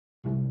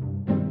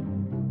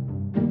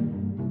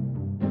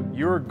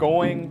you're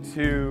going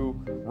to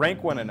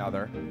rank one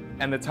another,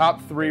 and the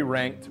top 3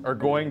 ranked are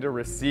going to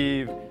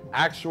receive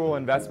actual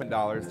investment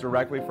dollars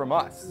directly from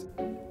us.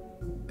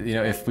 You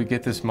know, if we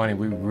get this money,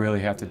 we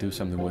really have to do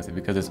something with it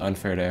because it's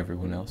unfair to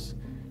everyone else.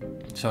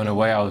 So in a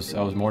way, I was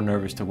more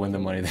nervous to win the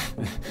money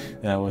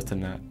than I was to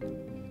not.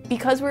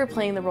 Because we were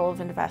playing the role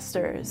of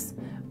investors,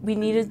 we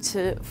needed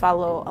to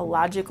follow a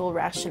logical,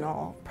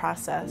 rational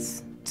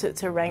process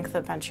to rank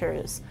the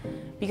ventures,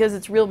 because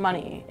it's real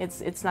money.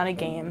 It's not a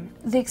game.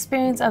 The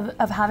experience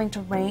of having to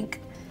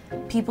rank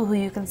people who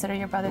you consider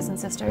your brothers and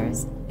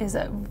sisters is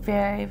a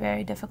very,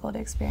 very difficult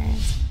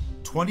experience.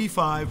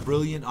 25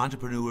 brilliant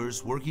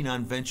entrepreneurs working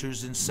on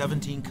ventures in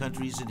 17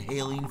 countries and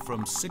hailing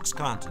from 6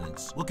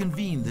 continents will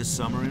convene this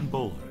summer in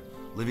Boulder.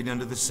 Living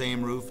under the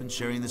same roof and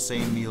sharing the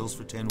same meals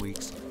for 10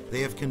 weeks,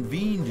 they have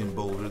convened in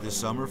Boulder this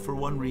summer for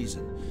one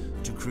reason: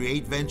 to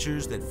create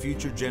ventures that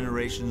future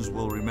generations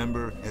will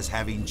remember as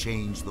having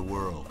changed the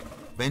world.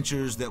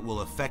 Ventures that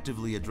will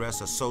effectively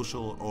address a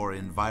social or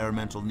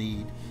environmental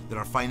need, that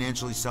are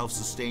financially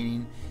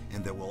self-sustaining,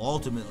 and that will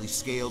ultimately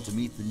scale to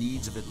meet the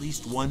needs of at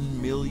least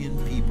 1 million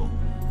people.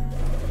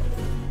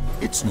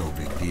 It's no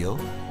big deal.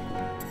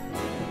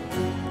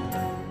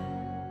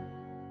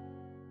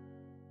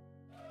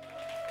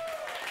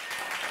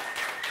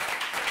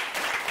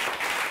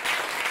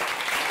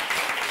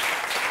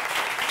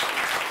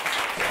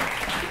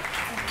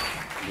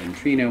 And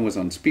Trina was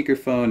on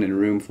speakerphone in a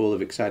room full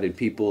of excited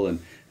people, and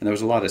there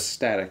was a lot of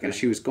static. And as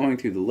she was going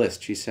through the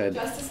list, she said,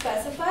 just to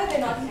specify, they're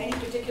not in any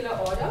particular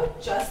order,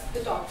 just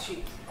the top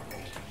 3.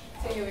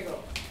 So here we go.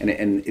 And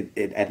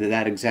it at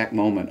that exact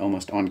moment,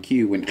 almost on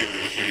cue, went.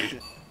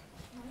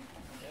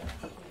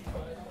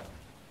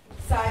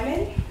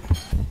 Simon,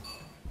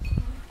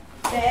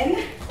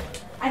 Ben,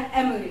 and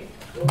Emily.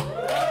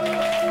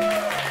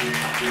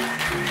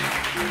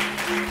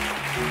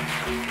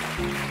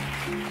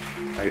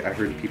 I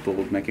heard people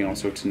making all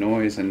sorts of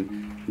noise,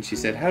 and she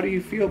said, "How do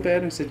you feel,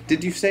 Ben?" I said,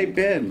 "Did you say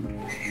Ben?"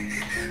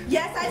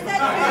 Yes, I said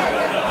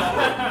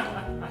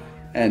Ben.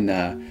 And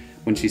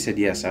when she said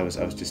yes, I was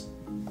just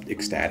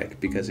ecstatic,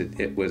 because it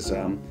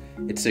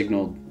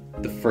signaled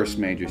the first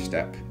major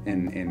step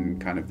in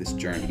kind of this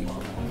journey.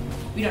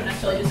 We don't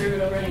necessarily deserve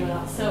it over anyone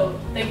else, so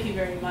thank you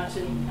very much,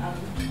 and I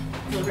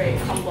feel very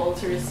humbled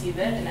to receive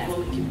it, and I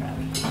will make you proud.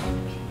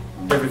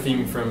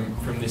 Everything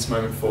from this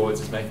moment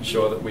forwards is making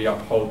sure that we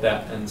uphold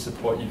that and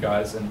support you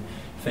guys, and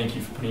thank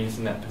you for putting us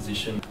in that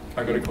position.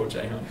 I got to call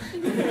Jayhan.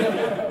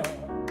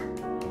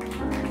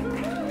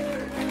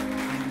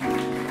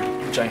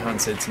 Jayhan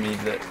said to me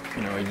that,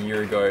 you know, a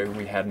year ago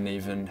we hadn't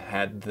even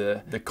had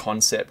the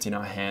concept in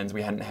our hands.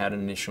 We hadn't had an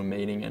initial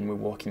meeting, and we're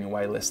walking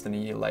away less than a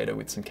year later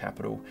with some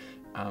capital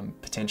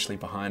potentially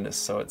behind us.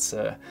 So it's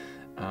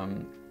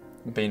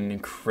been an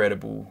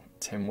incredible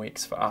 10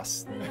 weeks for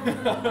us.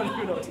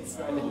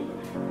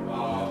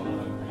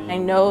 I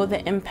know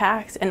the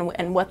impact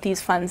and what these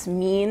funds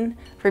mean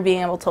for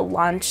being able to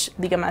launch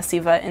Liga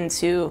Masiva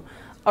into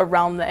a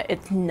realm that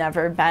it's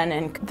never been.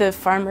 And the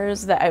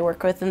farmers that I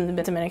work with in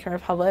the Dominican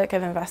Republic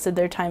have invested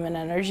their time and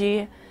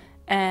energy,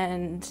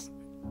 and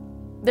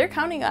they're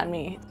counting on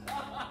me.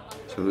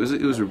 So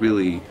it was a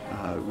really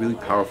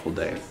powerful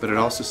day, but it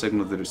also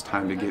signaled that it was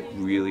time to get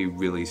really,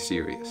 really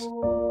serious.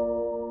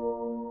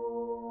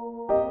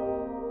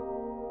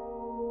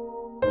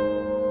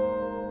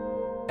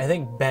 I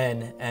think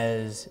Ben,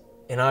 as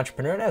an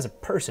entrepreneur and as a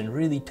person,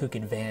 really took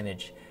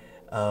advantage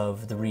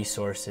of the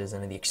resources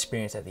and the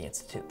experience at the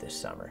Institute this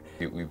summer.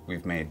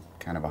 We've made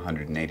kind of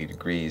 180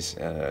 degrees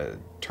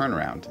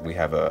turnaround. We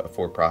have a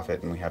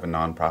for-profit and we have a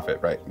non-profit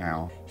right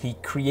now. He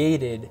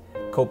created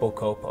Copo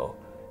Copo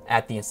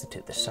at the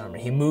Institute this summer.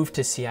 He moved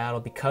to Seattle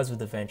because of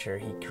the venture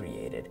he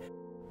created.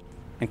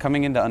 And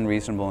coming into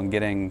Unreasonable and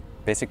getting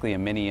basically a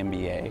mini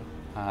MBA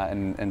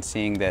and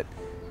seeing that,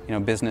 you know,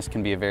 business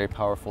can be a very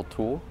powerful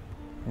tool,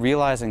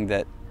 realizing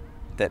that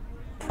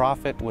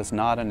profit was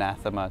not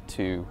anathema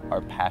to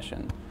our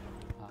passion.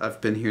 I've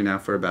been here now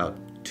for about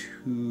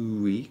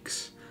 2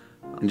 weeks,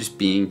 and just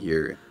being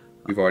here,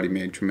 we've already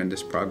made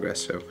tremendous progress,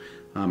 so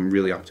I'm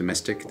really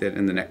optimistic that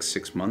in the next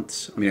 6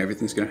 months,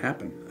 everything's going to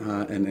happen,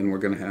 and we're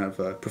going to have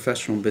a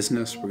professional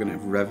business, we're going to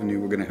have revenue,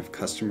 we're going to have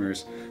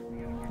customers.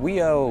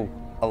 We owe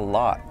a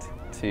lot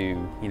to,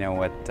 you know,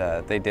 what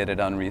they did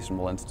at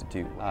Unreasonable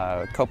Institute.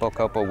 Copo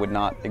Copo would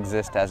not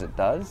exist as it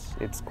does.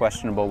 It's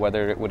questionable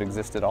whether it would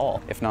exist at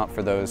all, if not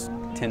for those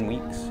 10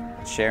 weeks,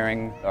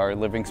 sharing our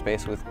living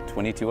space with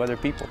 22 other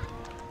people.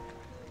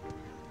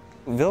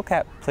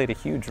 VilCap played a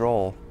huge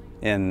role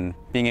in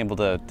being able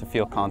to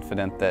feel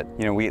confident that,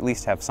 you know, we at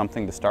least have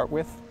something to start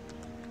with.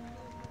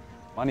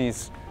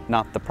 Money's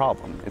not the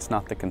problem, it's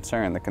not the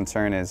concern. The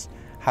concern is,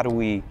 how do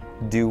we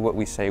do what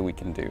we say we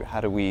can do?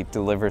 How do we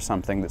deliver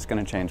something that's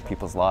going to change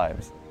people's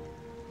lives?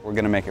 We're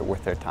going to make it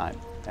worth their time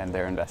and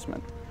their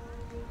investment.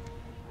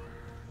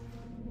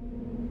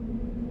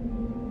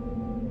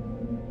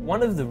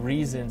 One of the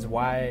reasons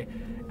why,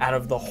 out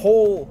of the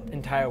whole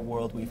entire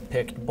world, we've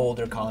picked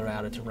Boulder,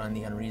 Colorado to run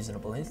the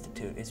Unreasonable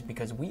Institute is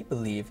because we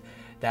believe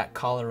that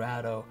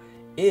Colorado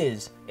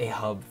is a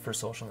hub for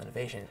social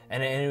innovation.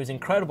 And it was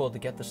incredible to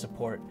get the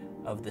support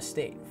of the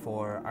state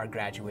for our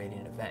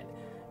graduating event.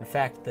 In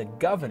fact, the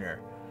governor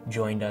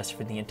joined us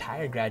for the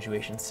entire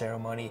graduation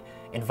ceremony,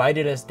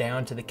 invited us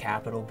down to the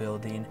Capitol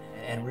building,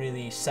 and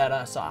really set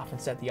us off and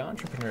set the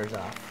entrepreneurs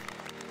off.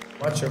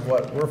 Much of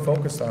what we're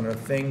focused on are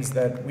things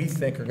that we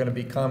think are going to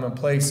be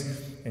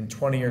commonplace in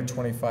 20 or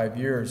 25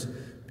 years,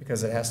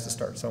 because it has to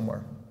start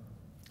somewhere.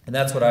 And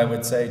that's what I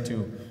would say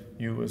to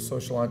you as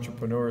social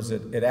entrepreneurs,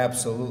 it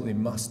absolutely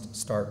must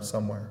start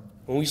somewhere.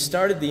 When we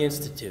started the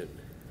Institute,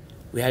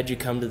 we had you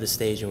come to the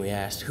stage and we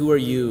asked, who are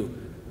you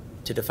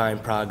to define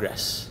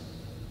progress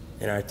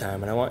in our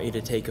time? And I want you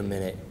to take a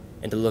minute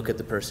and to look at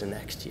the person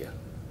next to you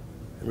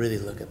and really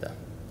look at them.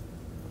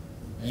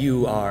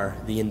 You are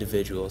the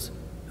individuals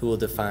who will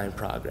define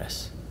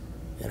progress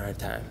in our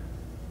time.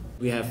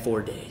 We have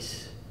 4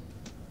 days.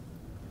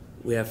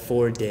 We have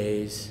 4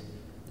 days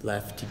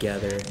left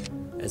together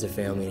as a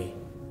family.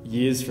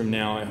 Years from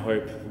now, I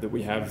hope that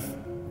we have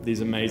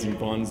these amazing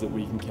bonds that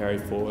we can carry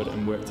forward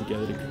and work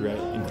together to create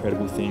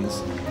incredible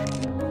things.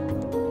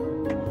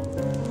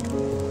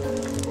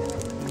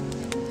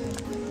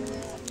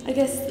 I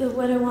guess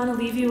what I want to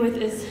leave you with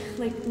is,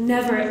 like,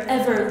 never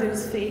ever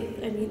lose faith.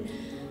 I mean,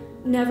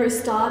 never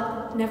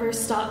stop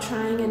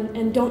trying,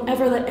 and don't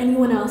ever let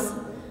anyone else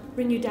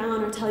bring you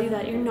down or tell you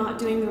that you're not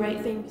doing the right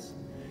things.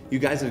 You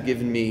guys have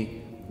given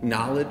me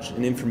knowledge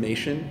and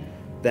information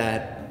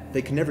that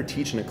they can never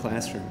teach in a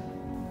classroom.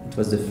 It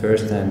was the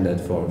first time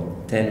that for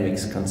 10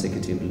 weeks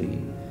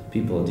consecutively,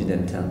 people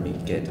didn't tell me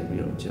get a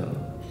real job.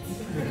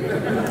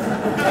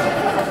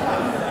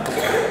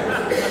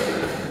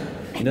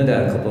 You know,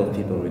 there are a couple of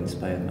people who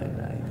inspired my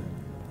life.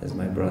 There's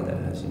my brother,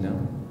 as you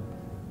know,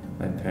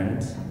 my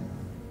parents,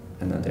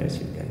 and now there's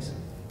you guys.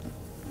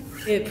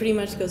 It pretty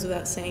much goes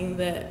without saying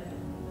that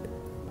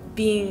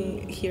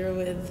being here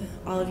with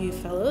all of you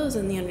fellows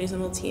and the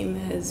Unreasonable team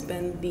has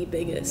been the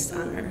biggest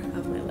honor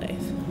of my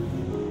life.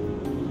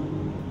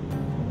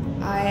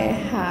 I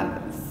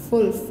have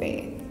full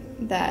faith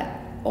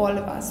that all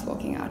of us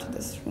walking out of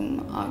this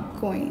room are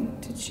going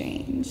to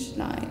change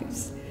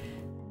lives.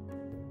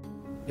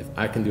 If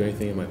I can do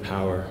anything in my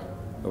power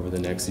over the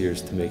next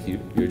years to make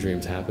your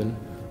dreams happen,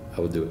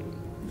 I will do it.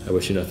 I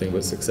wish you nothing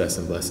but success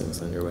and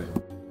blessings on your way.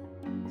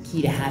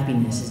 Key to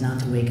happiness is not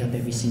to wake up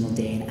every single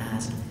day and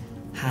ask,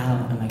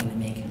 how am I going to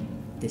make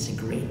this a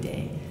great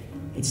day?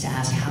 It's to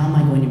ask, how am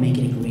I going to make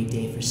it a great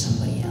day for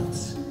somebody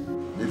else?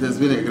 It has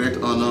been a great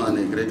honor and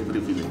a great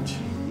privilege.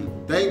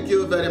 Thank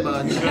you very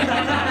much.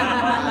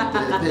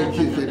 Thank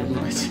you very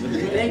much.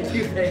 Thank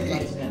you very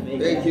much, man.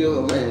 Thank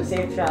you, man.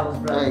 Safe travels,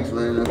 bro. Thanks,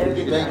 man. Thank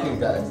you,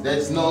 guys.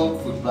 There's no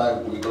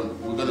goodbye.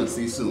 We're gonna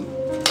see soon.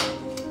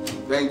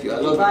 Thank you. I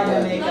love you. Bye,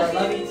 Jamaica. I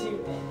love you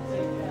too.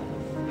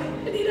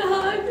 I need a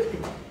hug.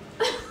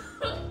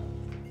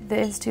 The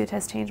Institute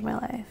has changed my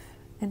life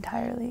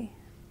entirely.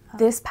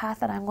 This path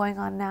that I'm going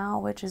on now,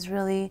 which is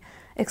really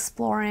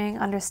exploring,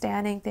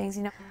 understanding things,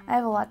 you know, I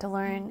have a lot to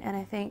learn, and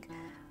I think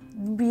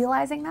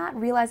realizing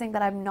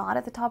that I'm not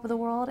at the top of the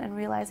world, and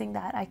realizing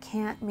that I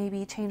can't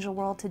maybe change the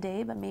world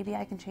today, but maybe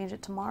I can change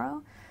it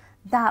tomorrow,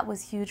 that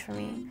was huge for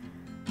me.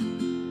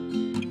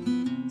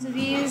 So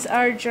these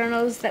are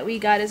journals that we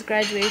got as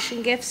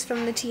graduation gifts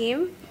from the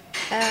team,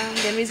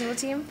 the Unreasonable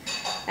team,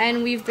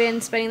 and we've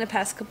been spending the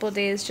past couple of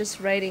days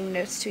just writing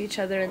notes to each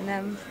other in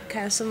them,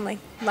 kind of some like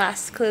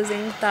last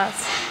closing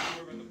thoughts.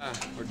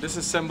 We're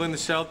disassembling the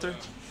shelter,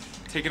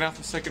 taking off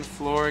the second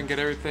floor and get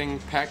everything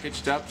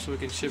packaged up so we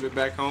can ship it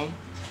back home.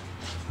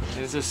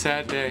 And it's a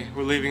sad day.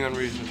 We're leaving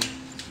Unreasonable.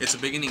 It's a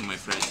beginning, my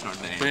friend. It's not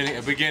the end.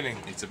 A beginning.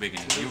 It's a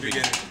beginning. New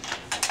beginning.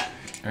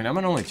 I mean, I'm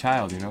an only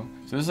child, you know,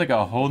 so this is like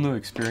a whole new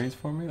experience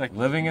for me. Like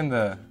living in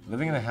the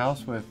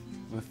house with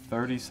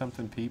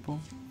 30-something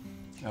people.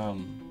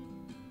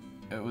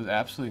 It was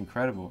absolutely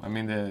incredible. I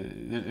mean,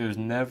 there was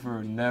never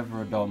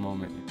a dull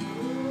moment.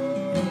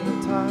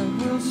 The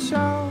tide will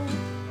shout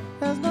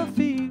as my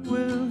feet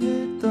will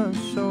hit the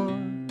shore,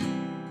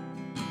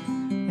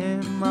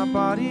 and my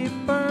body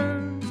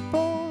burns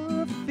for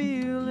a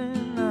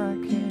feeling I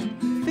can't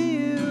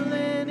feel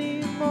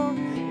anymore.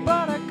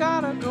 But I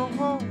gotta go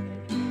home,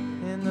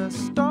 and the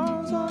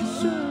stars are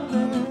sure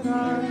that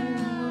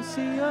I will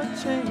see a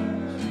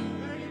change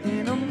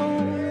in a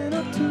moment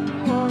or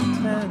 2 or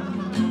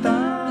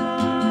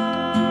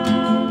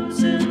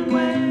 10,000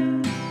 ways.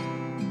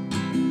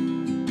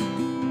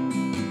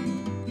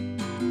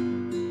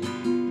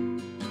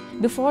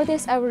 Before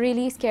this, I was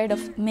really scared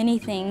of many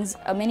things,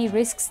 many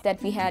risks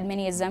that we had,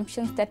 many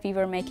assumptions that we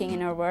were making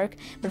in our work.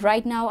 But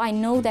right now, I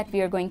know that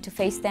we are going to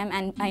face them,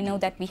 and I know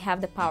that we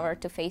have the power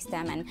to face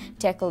them and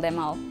tackle them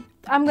all.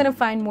 I'm going to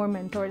find more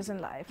mentors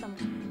in life,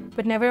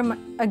 but never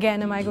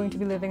again am I going to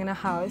be living in a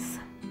house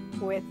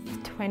with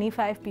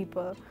 25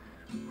 people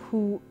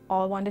who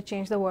all want to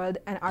change the world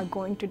and are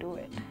going to do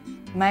it.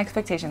 My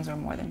expectations were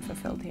more than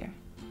fulfilled here.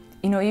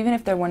 You know, even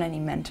if there weren't any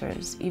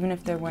mentors, even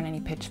if there weren't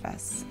any pitch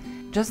fests,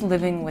 just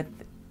living with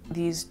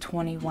these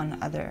 21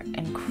 other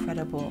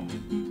incredible,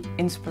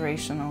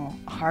 inspirational,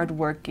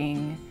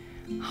 hardworking,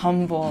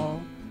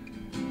 humble,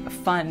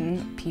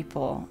 fun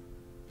people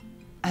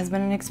has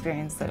been an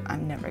experience that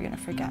I'm never going to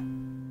forget.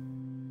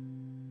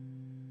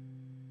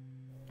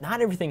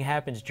 Not everything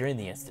happens during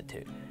the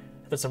Institute,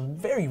 but some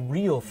very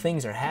real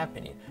things are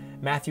happening.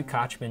 Matthew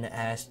Kochman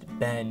asked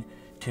Ben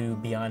to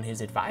be on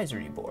his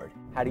advisory board.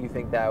 How do you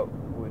think that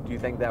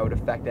would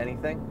affect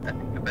anything? I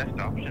think the best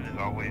option is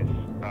always,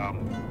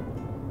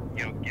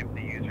 give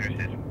the users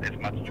as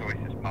much choice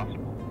as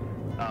possible.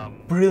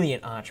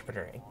 Brilliant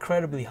entrepreneur,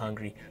 incredibly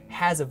hungry,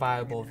 has a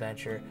viable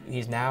venture.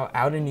 He's now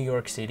out in New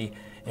York City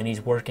and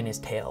he's working his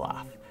tail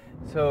off.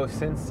 So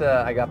since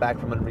I got back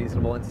from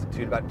Unreasonable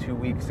Institute about 2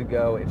 weeks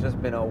ago, it's just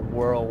been a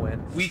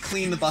whirlwind. We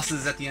clean the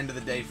buses at the end of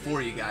the day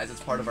for you guys.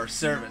 It's part of our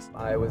service.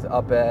 I was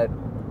up at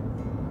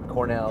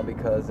Cornell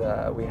because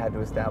we had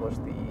to establish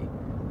the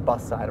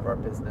bus side of our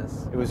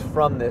business. It was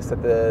from this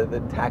that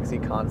the taxi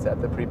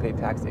concept, the prepaid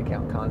taxi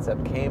account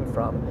concept came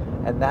from,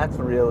 and that's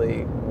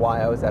really why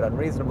I was at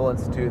Unreasonable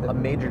Institute. A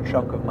major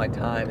chunk of my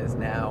time is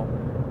now,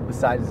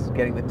 besides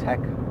getting the tech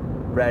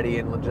ready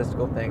and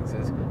logistical things,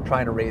 is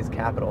trying to raise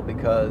capital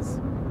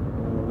because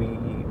we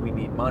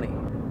need money.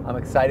 I'm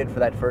excited for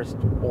that first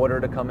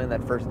order to come in,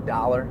 that first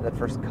dollar, that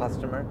first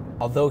customer.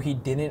 Although he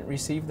didn't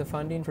receive the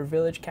funding for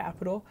Village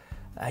Capital,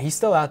 he's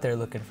still out there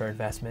looking for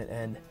investment,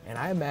 and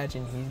I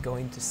imagine he's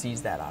going to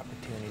seize that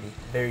opportunity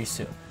very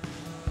soon.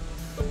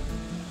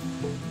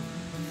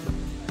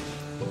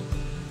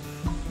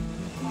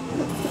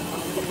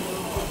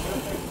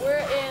 We're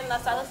in La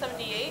Sala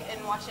 78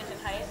 in Washington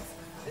Heights.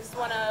 This is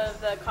one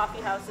of the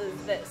coffee houses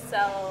that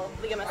sell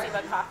Liga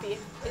Masiva coffee.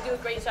 They do a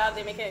great job.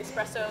 They make an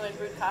espresso and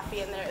brewed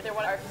coffee, and they're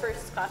one of our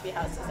first coffee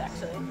houses,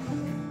 actually.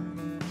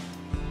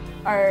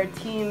 Our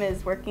team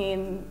is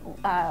working,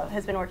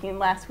 has been working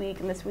last week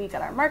and this week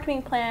on our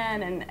marketing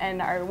plan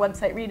and our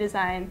website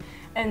redesign.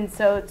 And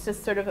so it's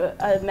just sort of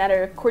a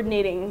matter of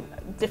coordinating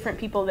different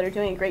people that are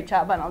doing a great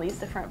job on all these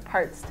different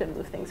parts to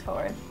move things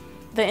forward.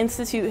 The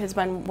Institute has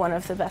been one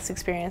of the best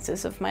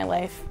experiences of my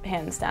life,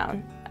 hands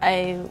down.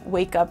 I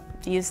wake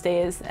up these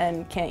days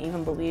and can't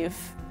even believe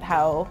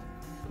how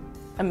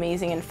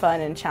amazing and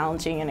fun and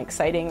challenging and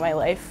exciting my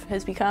life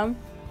has become.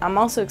 I'm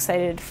also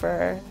excited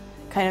for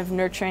kind of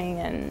nurturing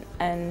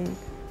and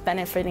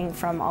benefiting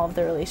from all of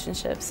the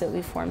relationships that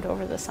we've formed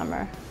over the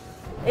summer.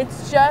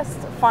 It's just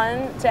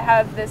fun to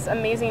have this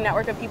amazing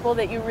network of people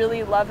that you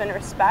really love and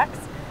respect,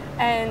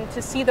 and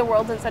to see the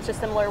world in such a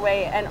similar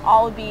way and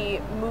all be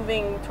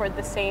moving toward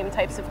the same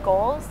types of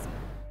goals.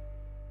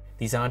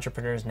 These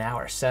entrepreneurs now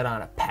are set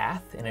on a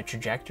path and a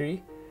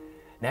trajectory.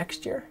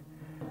 Next year,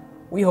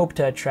 we hope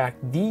to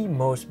attract the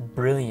most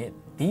brilliant,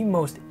 the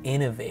most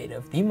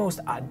innovative, the most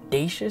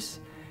audacious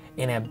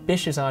and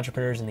ambitious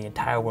entrepreneurs in the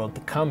entire world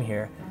to come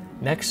here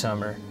next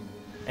summer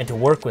and to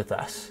work with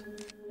us.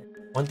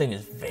 One thing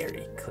is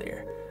very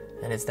clear,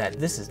 and it's that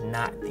this is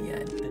not the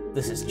end.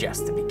 This is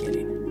just the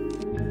beginning.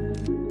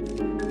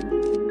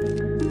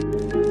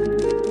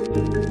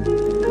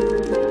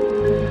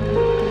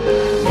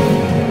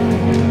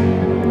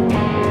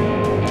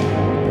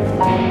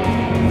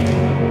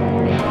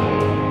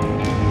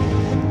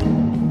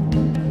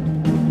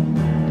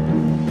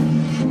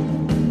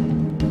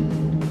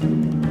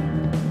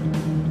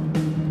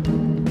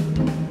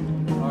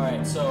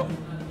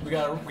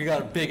 We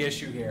got a big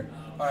issue here.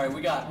 All right,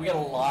 we got a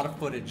lot of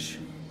footage.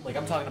 Like,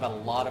 I'm talking about a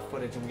lot of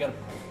footage, and we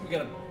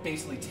gotta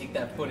basically take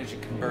that footage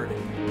and convert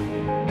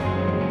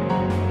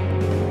it.